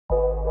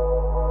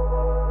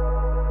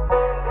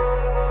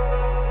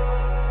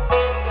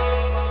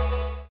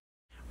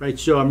Right,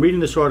 so I'm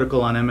reading this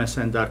article on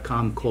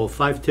MSN.com called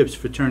 5 Tips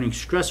for Turning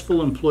Stressful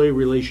Employee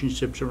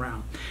Relationships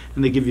Around.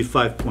 And they give you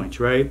 5 points,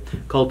 right?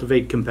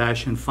 Cultivate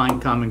compassion,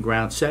 find common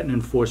ground, set and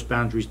enforce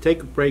boundaries,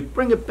 take a break,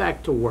 bring it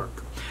back to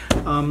work.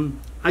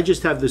 I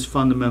just have this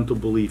fundamental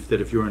belief that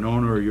if you're an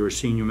owner or you're a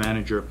senior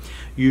manager,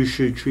 you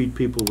should treat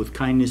people with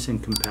kindness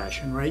and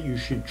compassion, right? You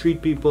should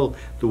treat people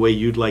the way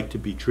you'd like to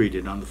be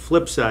treated. On the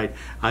flip side,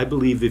 I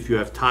believe if you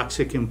have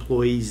toxic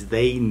employees,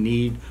 they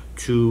need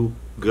to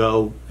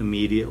go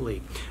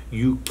immediately.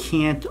 You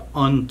can't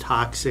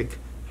untoxic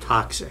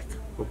toxic,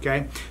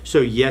 okay? So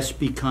yes,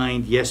 be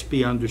kind, yes,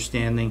 be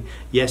understanding,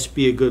 yes,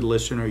 be a good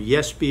listener,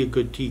 yes, be a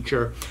good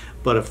teacher.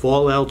 But if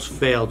all else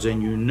fails,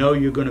 and you know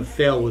you're going to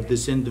fail with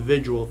this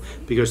individual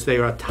because they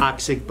are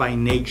toxic by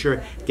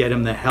nature, get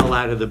them the hell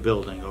out of the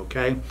building,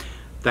 okay?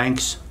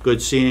 Thanks.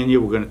 Good seeing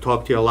you. We're going to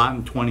talk to you a lot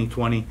in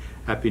 2020.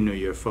 Happy New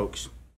Year, folks.